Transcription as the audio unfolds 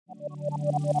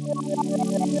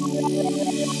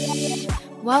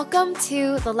Welcome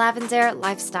to The Lavender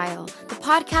Lifestyle, the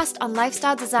podcast on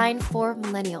lifestyle design for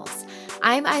millennials.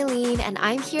 I'm Eileen, and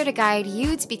I'm here to guide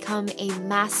you to become a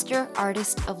master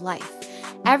artist of life.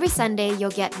 Every Sunday, you'll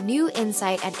get new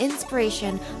insight and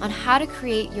inspiration on how to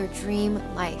create your dream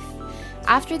life.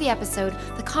 After the episode,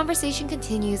 the conversation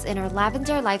continues in our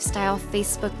Lavender Lifestyle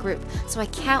Facebook group, so I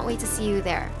can't wait to see you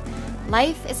there.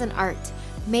 Life is an art.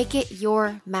 Make it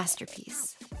your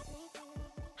masterpiece.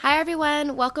 Hi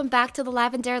everyone, welcome back to the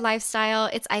Lavender Lifestyle.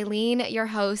 It's Eileen, your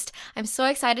host. I'm so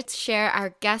excited to share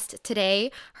our guest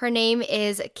today. Her name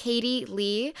is Katie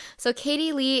Lee. So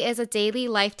Katie Lee is a daily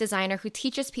life designer who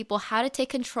teaches people how to take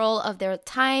control of their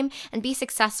time and be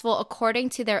successful according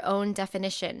to their own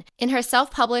definition. In her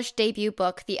self-published debut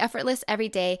book, The Effortless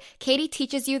Everyday, Katie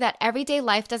teaches you that everyday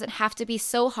life doesn't have to be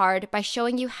so hard by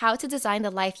showing you how to design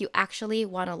the life you actually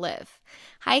want to live.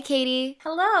 Hi, Katie.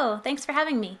 Hello. Thanks for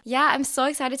having me. Yeah, I'm so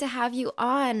excited to have you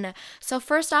on. So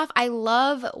first off, I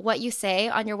love what you say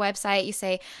on your website. You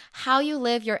say, how you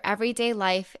live your everyday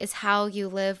life is how you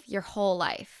live your whole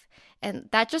life. And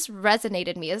that just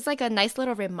resonated me. It's like a nice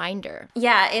little reminder.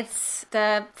 Yeah, it's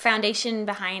the foundation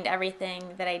behind everything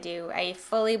that I do. I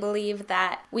fully believe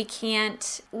that we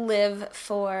can't live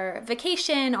for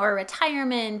vacation or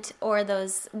retirement or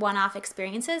those one-off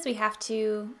experiences. We have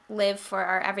to live for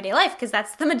our everyday life because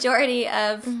that's the majority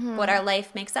of what our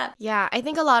life makes up. Yeah, I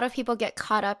think a lot of people get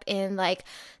caught up in like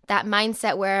that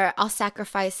mindset where I'll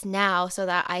sacrifice now so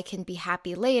that I can be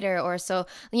happy later, or so,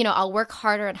 I'll work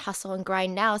harder and hustle and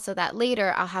grind now so that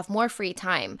later I'll have more free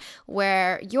time,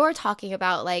 where you're talking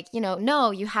about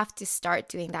no, you have to start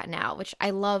doing that now, which I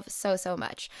love so, so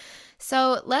much.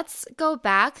 So let's go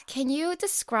back. Can you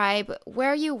describe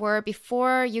where you were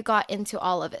before you got into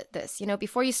all of this?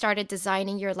 Before you started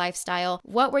designing your lifestyle,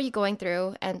 what were you going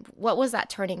through and what was that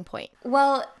turning point?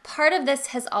 Well, part of this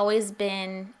has always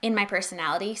been in my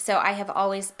personality. So I have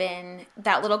always been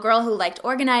that little girl who liked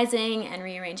organizing and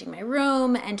rearranging my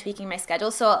room and tweaking my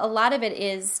schedule. So a lot of it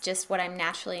is just what I'm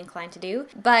naturally inclined to do.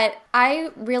 But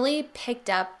I really picked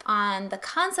up on the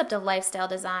concept of lifestyle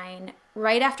design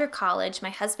right after college. My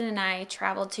husband and I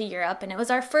traveled to Europe, and it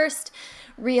was our first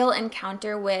real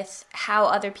encounter with how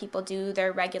other people do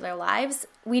their regular lives.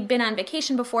 We'd been on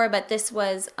vacation before, but this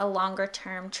was a longer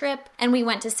term trip, and we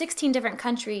went to 16 different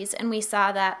countries, and we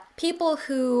saw that people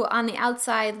who on the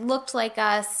outside looked like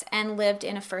us and lived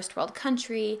in a first world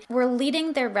country were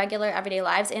leading their regular everyday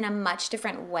lives in a much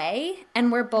different way.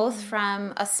 And we're both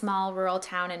from a small rural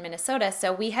town in Minnesota,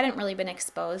 so we hadn't really been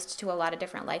exposed to a lot of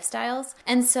different lifestyles.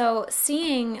 And so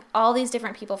seeing all these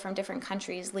different people from different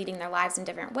countries leading their lives in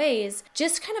different ways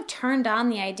just kind of turned on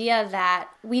the idea that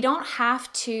we don't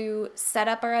have to set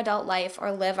up our adult life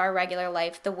or live our regular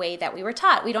life the way that we were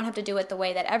taught. We don't have to do it the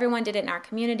way that everyone did it in our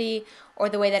community or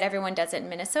the way that everyone does it in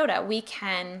Minnesota. We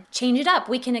can change it up.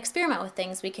 We can experiment with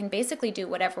things. We can basically do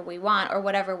whatever we want or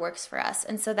whatever works for us.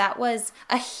 And so that was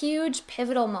a huge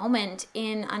pivotal moment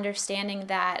in understanding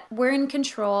that we're in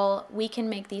control. We can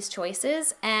make these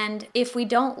choices. And if we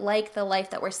don't like the life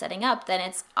that we're setting up, then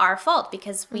it's our fault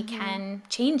because we can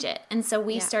change it. And so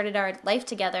we started our life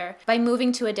together by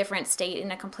moving to a different state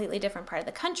in a completely different part of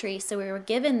the country. So we were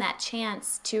given that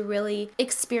chance to really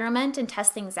experiment and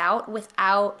test things out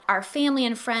without our family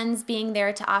and friends being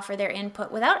there to offer their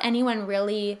input, without anyone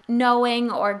really knowing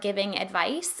or giving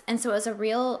advice. And so it was a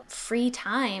real free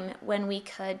time when we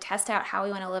could test out how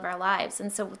we want to live our lives.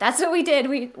 And so that's what we did.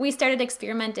 We started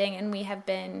experimenting, and we have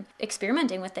been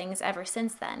experimenting with things ever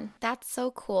since then. That's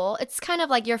so cool. It's kind of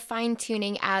like you're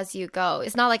fine-tuning as you go.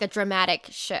 It's not like a dramatic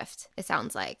shift, it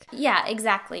sounds like. Yeah,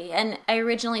 exactly. And I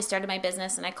originally started my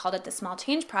business and I called it the Small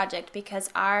Change Project because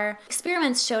our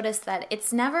experiments showed us that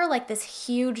it's never like this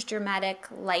huge dramatic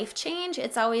life change.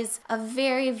 It's always a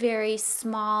very, very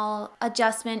small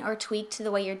adjustment or tweak to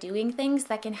the way you're doing things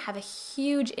that can have a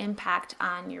huge impact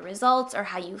on your results or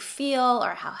how you feel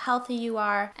or how healthy you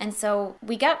are. And so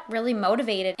we got really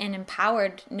motivated and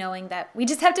empowered knowing that we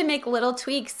just have to make little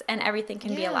tweaks and everything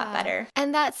can be a lot better.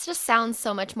 And that just sounds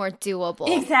so much more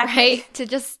doable. Exactly. Right? To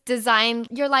just design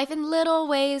your life in little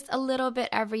ways, a little bit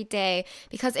every day,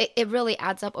 because it really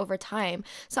adds up over time.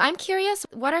 So I'm curious,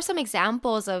 what are some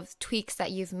examples of tweaks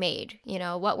that you've made?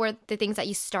 What were the things that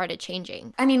you started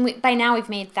changing? I mean, by now we've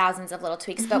made thousands of little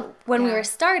tweaks, but when we were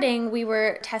starting, we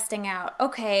were testing out,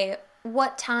 okay,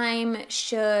 what time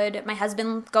should my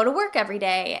husband go to work every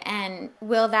day? And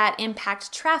will that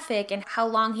impact traffic and how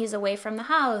long he's away from the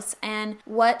house? And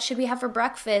what should we have for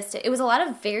breakfast? It was a lot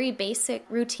of very basic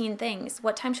routine things.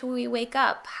 What time should we wake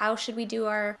up? How should we do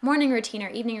our morning routine or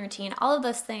evening routine? All of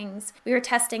those things. We were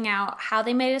testing out how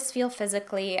they made us feel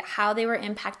physically, how they were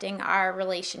impacting our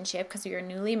relationship because we were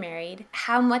newly married,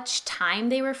 how much time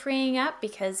they were freeing up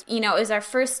because, it was our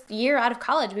first year out of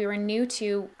college. We were new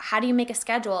to how do you make a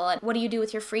schedule and what do you do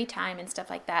with your free time and stuff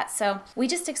like that. So we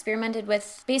just experimented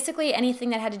with basically anything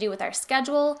that had to do with our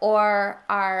schedule or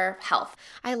our health.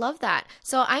 I love that.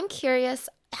 So I'm curious,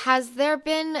 has there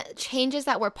been changes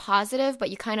that were positive, but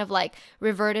you kind of like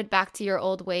reverted back to your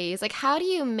old ways? Like, how do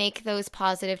you make those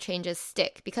positive changes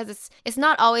stick? Because it's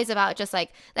not always about just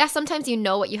like that. Sometimes you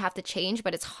know what you have to change,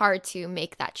 but it's hard to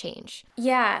make that change.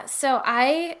 Yeah. So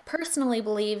I personally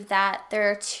believe that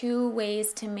there are two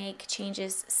ways to make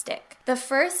changes stick. The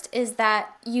first is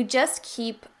that you just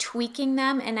keep tweaking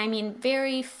them, and I mean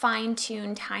very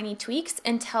fine-tuned tiny tweaks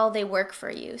until they work for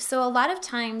you. So a lot of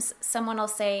times someone will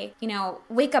say,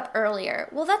 wake up earlier.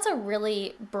 Well, that's a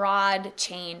really broad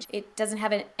change. It doesn't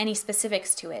have any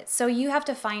specifics to it. So you have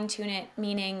to fine-tune it,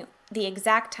 meaning the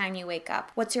exact time you wake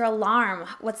up. What's your alarm?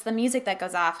 What's the music that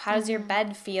goes off? How does your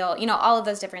bed feel? All of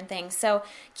those different things. So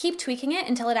keep tweaking it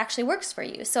until it actually works for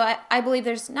you. So I believe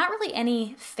there's not really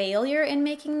any failure in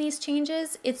making these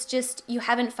changes. It's just you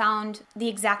haven't found the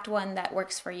exact one that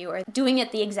works for you or doing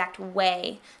it the exact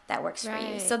way that works for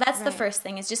you. So that's the first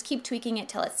thing, is just keep tweaking it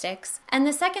till it sticks. And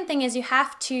the second thing is you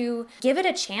have to give it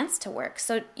a chance to work.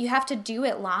 So you have to do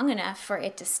it long enough for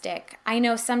it to stick. I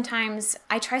know sometimes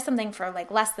I try something for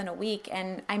like less than a week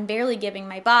and I'm barely giving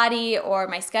my body or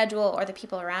my schedule or the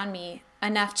people around me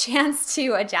enough chance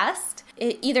to adjust.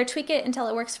 Either tweak it until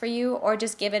it works for you or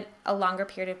just give it a longer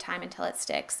period of time until it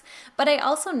sticks. But I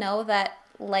also know that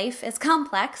life is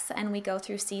complex and we go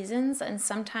through seasons, and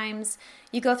sometimes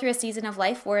you go through a season of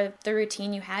life where the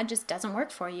routine you had just doesn't work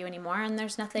for you anymore, and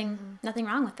there's nothing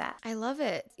wrong with that. I love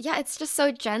it. Yeah, it's just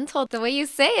so gentle the way you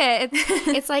say it.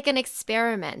 It's like an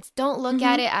experiment. Don't look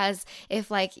at it as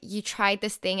if like you tried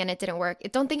this thing and it didn't work.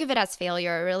 Don't think of it as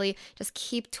failure. Really just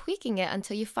keep tweaking it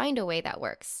until you find a way that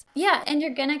works. Yeah, and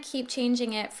you're gonna keep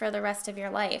changing it for the rest of your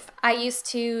life. I used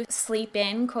to sleep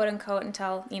in, quote unquote,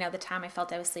 until, the time I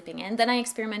felt I was sleeping in. Then I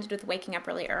experimented with waking up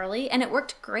really early, and it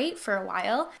worked great for a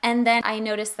while. And then I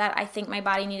noticed that I think my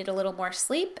body needed a little more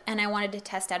sleep, and I wanted to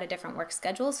test out a different work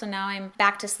schedule. So now I'm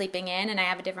back to sleeping in and I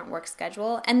have a different work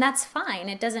schedule, and that's fine.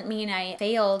 It doesn't mean I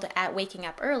failed at waking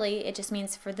up early. It just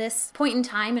means for this point in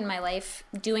time in my life,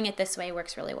 doing it this way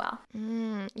works really well.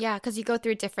 Yeah, because you go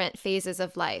through different phases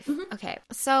of life. Okay,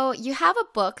 so you have a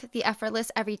book, The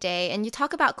Effortless Everyday, and you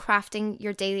talk about crafting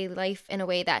your daily life in a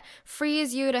way that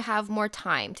frees you to have more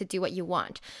time to do what you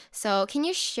want. So can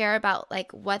you share about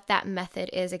like what that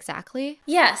method is exactly?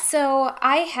 Yeah, so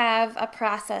I have a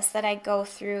process that I go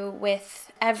through with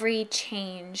every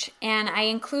change, and I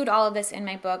include all of this in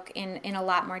my book in a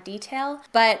lot more detail.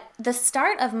 But the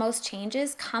start of most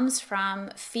changes comes from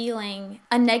feeling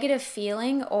a negative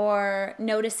feeling or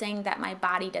noticing that my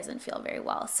body doesn't feel very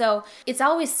well. So it's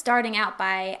always starting out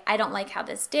by, I don't like how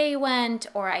this day went,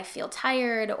 or I feel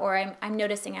tired, or I'm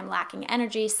noticing I'm lacking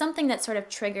energy, something that sort of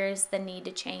triggers the need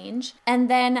to change. And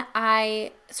then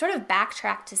I sort of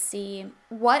backtrack to see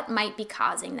what might be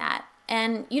causing that.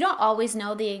 And you don't always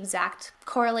know the exact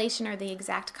correlation or the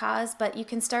exact cause, but you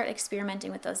can start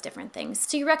experimenting with those different things.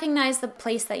 So you recognize the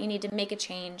place that you need to make a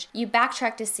change. You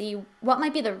backtrack to see what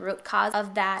might be the root cause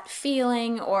of that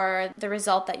feeling or the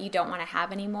result that you don't want to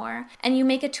have anymore. And you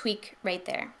make a tweak right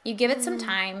there. You give it some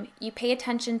time, you pay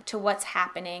attention to what's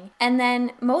happening, and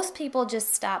then most people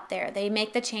just stop there. They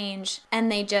make the change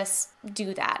and they just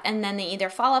do that. And then they either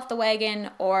fall off the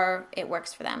wagon or it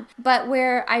works for them. But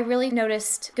where I really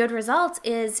noticed good results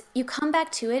is you come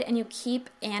back to it and you keep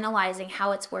analyzing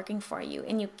how it's working for you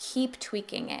and you keep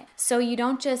tweaking it. So you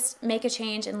don't just make a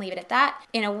change and leave it at that.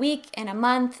 In a week, in a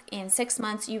month, in 6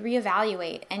 months, you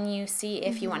reevaluate and you see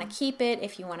if you want to keep it,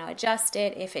 if you want to adjust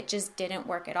it, if it just didn't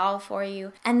work at all for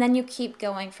you. And then you keep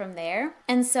going from there.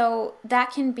 And so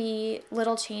that can be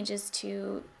little changes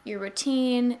to your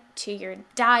routine, to your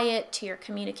diet, to your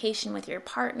communication with your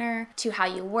partner, to how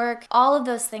you work. All of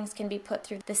those things can be put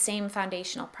through the same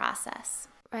foundational process.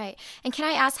 Right. And can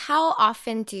I ask, how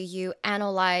often do you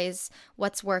analyze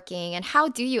what's working, and how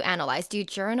do you analyze? Do you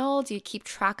journal? Do you keep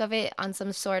track of it on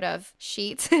some sort of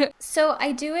sheet? So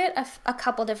I do it a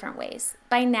couple different ways.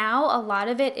 By now, a lot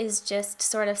of it is just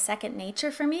sort of second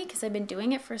nature for me because I've been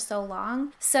doing it for so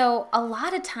long. So a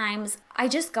lot of times I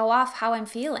just go off how I'm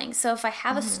feeling. So if I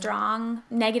have a strong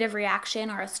negative reaction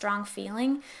or a strong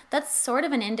feeling, that's sort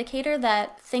of an indicator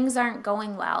that things aren't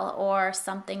going well or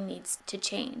something needs to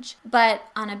change. But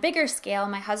on a bigger scale,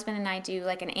 my husband and I do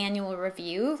like an annual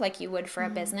review like you would for a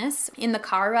business. In the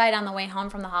car ride on the way home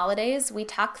from the holidays, we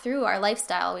talk through our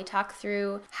lifestyle. We talk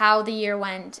through how the year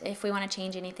went, if we want to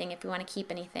change anything, if we want to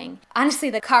keep anything. Honestly,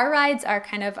 the car rides are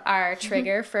kind of our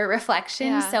trigger for reflection.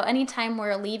 Yeah. So anytime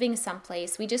we're leaving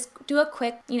someplace, we just do a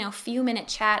quick, few minute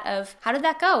chat of how did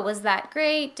that go? Was that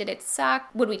great? Did it suck?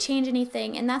 Would we change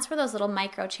anything? And that's where those little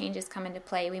micro changes come into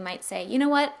play. We might say, you know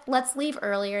what? Let's leave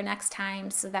earlier next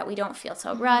time so that we don't feel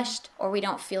so rushed, or we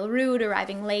don't feel rude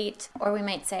arriving late. Or we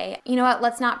might say, you know what?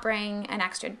 Let's not bring an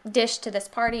extra dish to this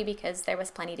party because there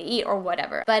was plenty to eat, or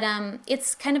whatever. But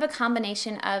it's kind of a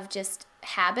combination of just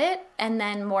habit and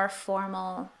then more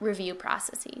formal review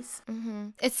processes.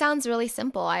 It sounds really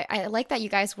simple. I like that you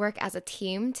guys work as a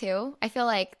team too. I feel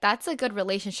like that's a good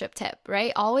relationship tip,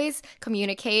 right? Always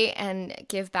communicate and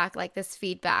give back like this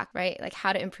feedback, right? Like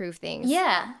how to improve things.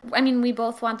 Yeah. I mean, we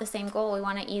both want the same goal. We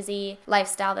want an easy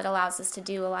lifestyle that allows us to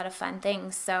do a lot of fun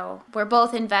things. So we're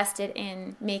both invested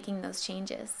in making those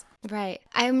changes. Right.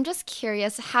 I'm just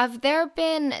curious, have there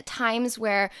been times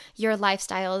where your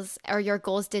lifestyles or your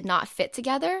goals did not fit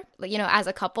together, as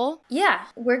a couple? Yeah,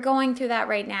 we're going through that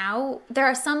right now. There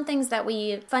are some things that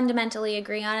we fundamentally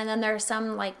agree on, and then there are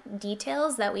some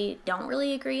details that we don't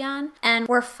really agree on. And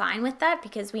we're fine with that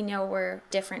because we know we're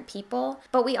different people.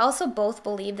 But we also both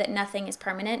believe that nothing is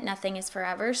permanent, nothing is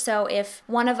forever. So if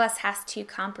one of us has to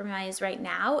compromise right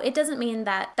now, it doesn't mean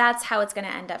that that's how it's going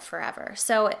to end up forever.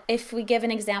 So if we give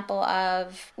an example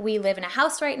of we live in a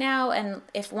house right now, and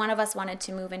if one of us wanted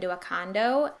to move into a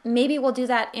condo, maybe we'll do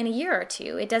that in a year or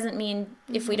two. It doesn't mean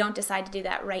if we don't decide to do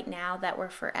that right now that we're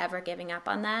forever giving up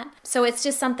on that. So it's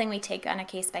just something we take on a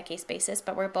case-by-case basis,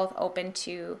 but we're both open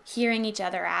to hearing each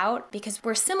other out because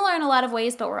we're similar in a lot of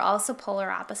ways, but we're also polar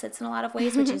opposites in a lot of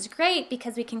ways, which is great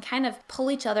because we can kind of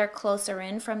pull each other closer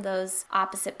in from those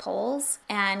opposite poles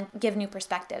and give new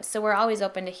perspectives. So we're always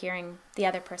open to hearing the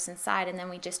other person's side, and then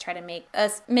we just try to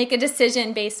make a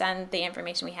decision based on the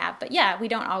information we have. But yeah, we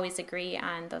don't always agree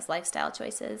on those lifestyle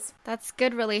choices. That's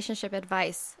good relationship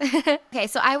advice. Okay,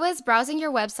 so I was browsing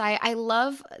your website. I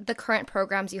love the current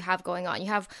programs you have going on. You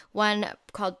have one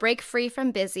called Break Free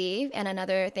from Busy and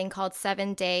another thing called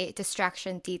 7-Day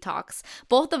Distraction Detox.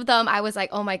 Both of them, I was like,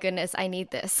 oh my goodness, I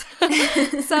need this.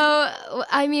 So,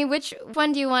 I mean, which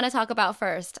one do you want to talk about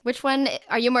first? Which one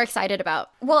are you more excited about?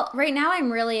 Well, right now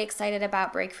I'm really excited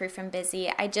about Break Free from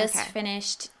Busy. I just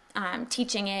finished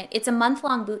teaching it. It's a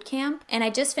month-long boot camp, and I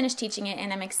just finished teaching it,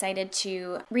 and I'm excited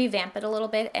to revamp it a little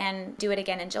bit and do it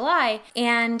again in July.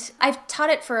 And I've taught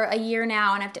it for a year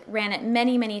now, and I've ran it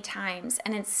many, many times,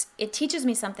 and it teaches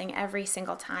me something every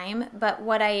single time. But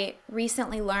what I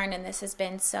recently learned, and this has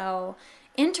been so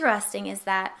interesting, is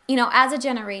that, as a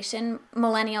generation,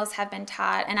 millennials have been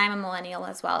taught, and I'm a millennial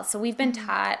as well, so we've been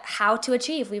taught how to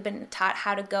achieve. We've been taught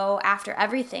how to go after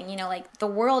everything. The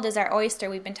world is our oyster.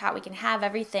 We've been taught we can have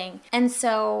everything. And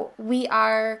so we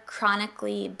are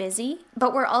chronically busy,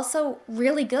 but we're also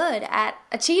really good at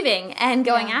achieving and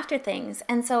going after things.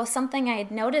 And so something I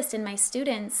had noticed in my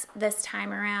students this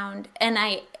time around, and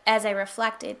as I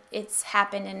reflect, it's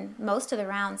happened in most of the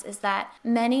rounds, is that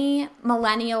many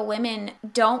millennial women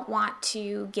don't want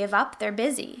to give up their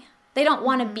busy. They don't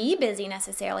want to be busy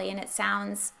necessarily, and it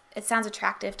sounds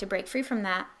attractive to break free from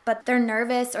that, but they're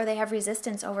nervous or they have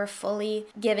resistance over fully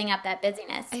giving up that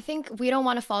busyness. I think we don't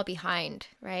want to fall behind,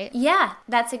 right? Yeah,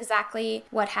 that's exactly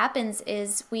what happens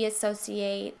is we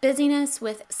associate busyness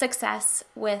with success,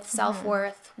 with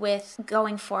self-worth, with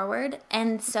going forward.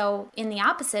 And so in the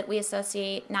opposite, we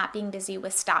associate not being busy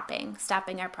with stopping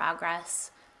our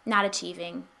progress, not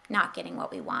achieving, not getting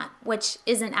what we want, which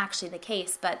isn't actually the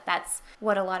case, but that's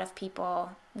what a lot of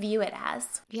people view it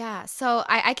as. Yeah, so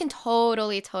I can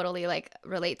totally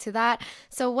relate to that.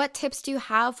 So what tips do you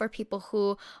have for people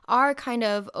who are kind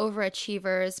of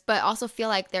overachievers but also feel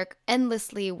like they're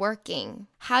endlessly working?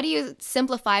 How do you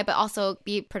simplify but also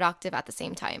be productive at the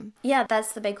same time? Yeah,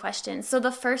 that's the big question. So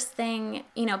the first thing,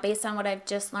 based on what I've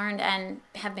just learned and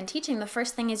have been teaching, the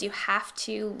first thing is you have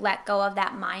to let go of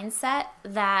that mindset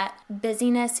that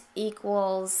busyness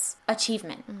equals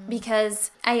achievement.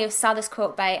 Because I saw this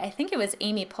quote by, I think it was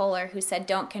Amy Amy Poehler, who said,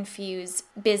 don't confuse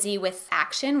busy with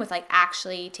action, with like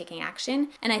actually taking action.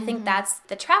 And I think that's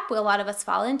the trap a lot of us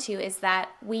fall into, is that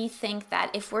we think that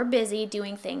if we're busy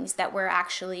doing things that we're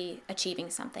actually achieving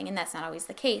something, and that's not always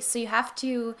the case. So you have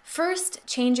to first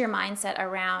change your mindset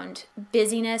around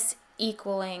busyness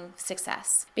equaling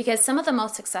success, because some of the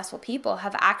most successful people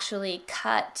have actually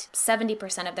cut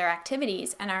 70% of their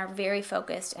activities and are very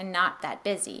focused and not that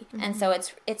busy. And so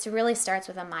it's really starts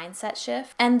with a mindset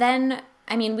shift. And then,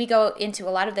 I mean, we go into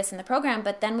a lot of this in the program,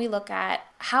 but then we look at,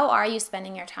 how are you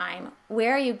spending your time?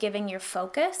 Where are you giving your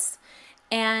focus?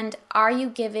 And are you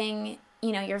giving,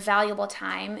 your valuable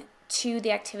time to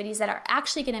the activities that are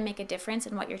actually going to make a difference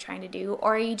in what you're trying to do?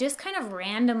 Or are you just kind of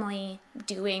randomly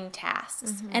doing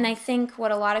tasks? And I think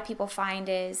what a lot of people find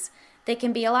is they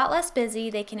can be a lot less busy,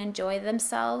 they can enjoy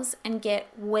themselves and get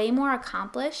way more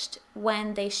accomplished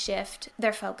when they shift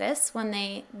their focus, when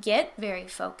they get very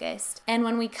focused. And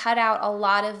when we cut out a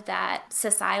lot of that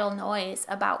societal noise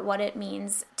about what it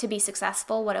means to be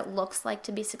successful, what it looks like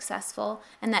to be successful,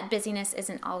 and that busyness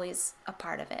isn't always a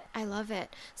part of it. I love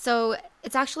it. So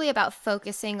it's actually about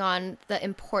focusing on the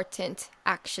important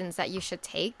actions that you should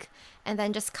take, and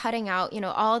then just cutting out,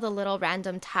 all the little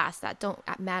random tasks that don't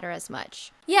matter as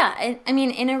much. Yeah, I mean,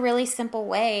 in a really simple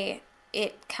way,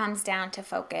 it comes down to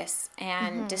focus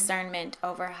and discernment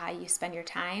over how you spend your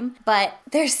time. But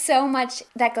there's so much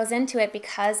that goes into it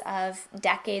because of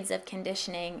decades of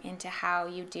conditioning into how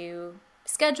you do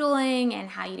scheduling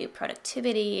and how you do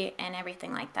productivity and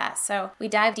everything like that. So we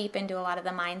dive deep into a lot of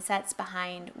the mindsets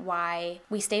behind why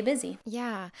we stay busy.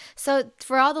 Yeah. So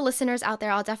for all the listeners out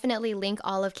there, I'll definitely link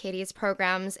all of Katie's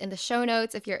programs in the show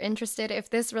notes. If you're interested, if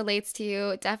this relates to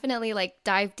you, definitely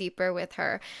dive deeper with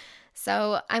her.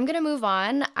 So I'm going to move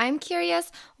on. I'm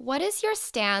curious, what is your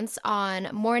stance on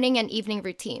morning and evening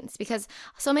routines? Because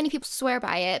so many people swear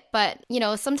by it, but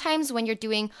sometimes when you're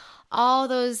doing all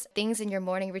those things in your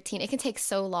morning routine, it can take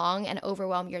so long and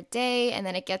overwhelm your day. And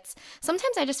then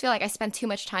sometimes I just feel like I spend too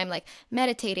much time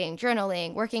meditating,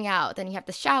 journaling, working out. Then you have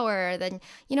to shower, then,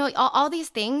 all these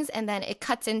things. And then it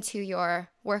cuts into your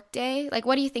work day.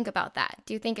 What do you think about that?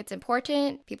 Do you think it's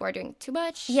important? People are doing too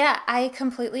much? Yeah, I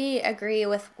completely agree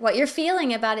with what you're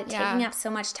feeling about it taking up so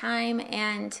much time.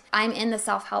 And I'm in the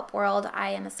self-help world. I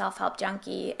am a self-help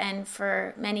junkie. And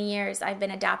for many years, I've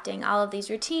been adopting all of these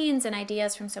routines and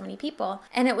ideas from so many people.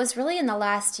 And it was really in the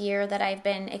last year that I've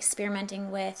been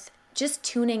experimenting with just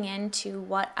tuning into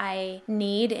what I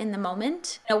need in the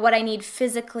moment, what I need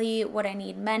physically, what I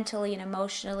need mentally and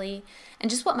emotionally, and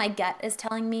just what my gut is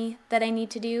telling me that I need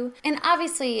to do. And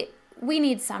obviously, we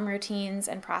need some routines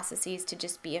and processes to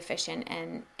just be efficient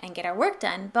and get our work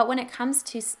done. But when it comes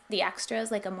to the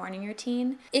extras, like a morning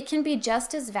routine, it can be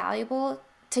just as valuable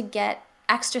to get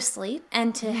extra sleep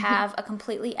and to have a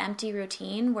completely empty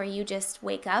routine where you just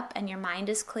wake up and your mind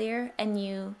is clear and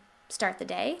you start the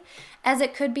day, as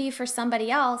it could be for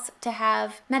somebody else to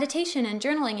have meditation and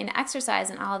journaling and exercise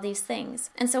and all of these things.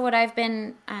 And so what I've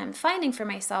been finding for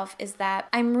myself is that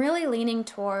I'm really leaning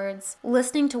towards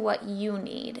listening to what you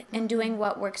need and doing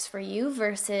what works for you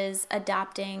versus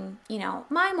adopting,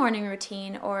 my morning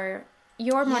routine or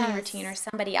your morning routine or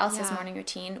somebody else's morning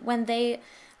routine when they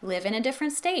live in a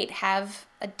different state, have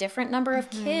a different number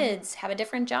of kids, have a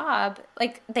different job.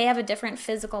 They have a different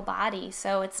physical body,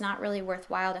 so it's not really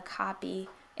worthwhile to copy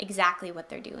exactly what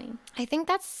they're doing. I think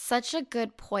that's such a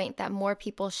good point that more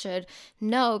people should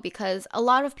know, because a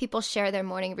lot of people share their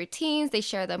morning routines. They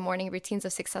share the morning routines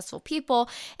of successful people.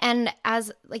 And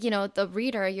as the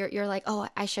reader, you're like, oh,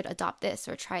 I should adopt this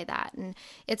or try that. And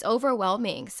it's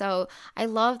overwhelming. So I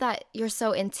love that you're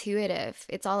so intuitive.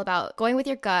 It's all about going with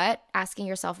your gut, asking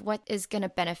yourself what is going to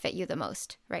benefit you the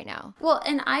most right now. Well,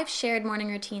 and I've shared morning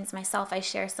routines myself. I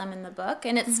share some in the book,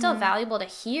 and it's still valuable to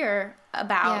hear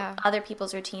about other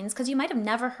people's routines, because you might have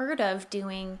never heard of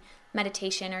doing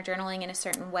meditation or journaling in a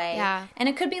certain way. And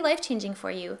it could be life-changing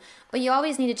for you, but you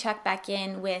always need to check back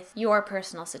in with your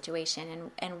personal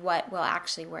situation and what will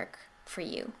actually work for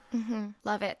you.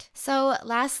 Love it. So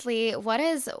lastly, what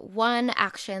is one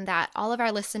action that all of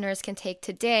our listeners can take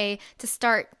today to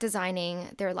start designing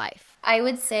their life? I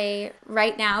would say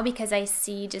right now, because I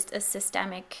see just a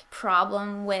systemic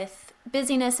problem with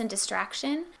busyness and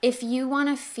distraction, if you want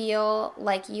to feel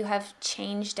like you have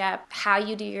changed up how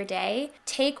you do your day,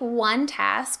 take one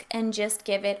task and just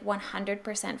give it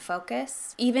 100%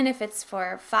 focus, even if it's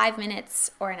for 5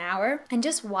 minutes or an hour, and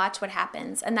just watch what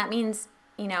happens. And that means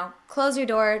close your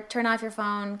door, turn off your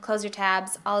phone, close your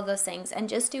tabs, all of those things, and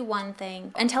just do one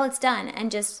thing until it's done,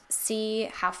 and just see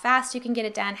how fast you can get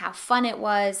it done, how fun it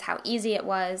was, how easy it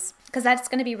was, because that's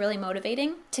going to be really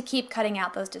motivating to keep cutting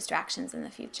out those distractions in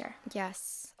the future.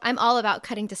 Yes. I'm all about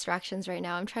cutting distractions right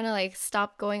now. I'm trying to like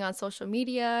stop going on social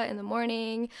media in the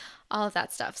morning, all of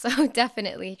that stuff. So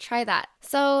definitely try that.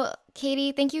 So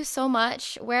Katie, thank you so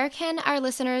much. Where can our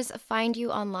listeners find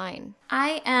you online?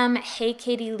 I am Hey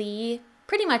Katie Lee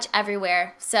pretty much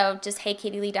everywhere. So just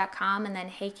heykatielee.com and then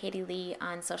Hey Katie Lee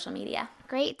on social media.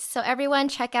 Great. So everyone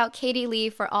check out Katie Lee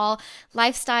for all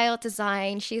lifestyle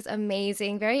design. She's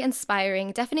amazing, very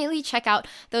inspiring. Definitely check out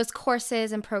those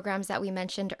courses and programs that we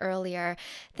mentioned earlier.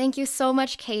 Thank you so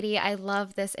much, Katie. I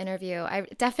love this interview. I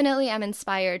definitely am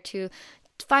inspired to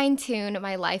fine-tune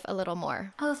my life a little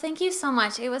more. Oh, thank you so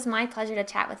much. It was my pleasure to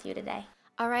chat with you today.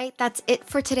 All right, that's it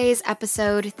for today's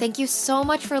episode. Thank you so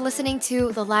much for listening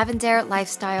to The Lavendaire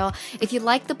Lifestyle. If you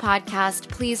like the podcast,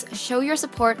 please show your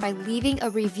support by leaving a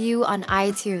review on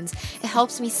iTunes. It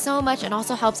helps me so much and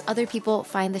also helps other people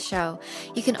find the show.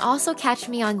 You can also catch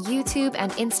me on YouTube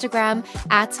and Instagram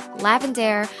at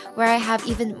Lavendaire, where I have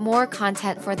even more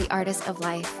content for the artist of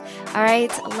life. All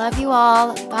right, love you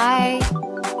all. Bye.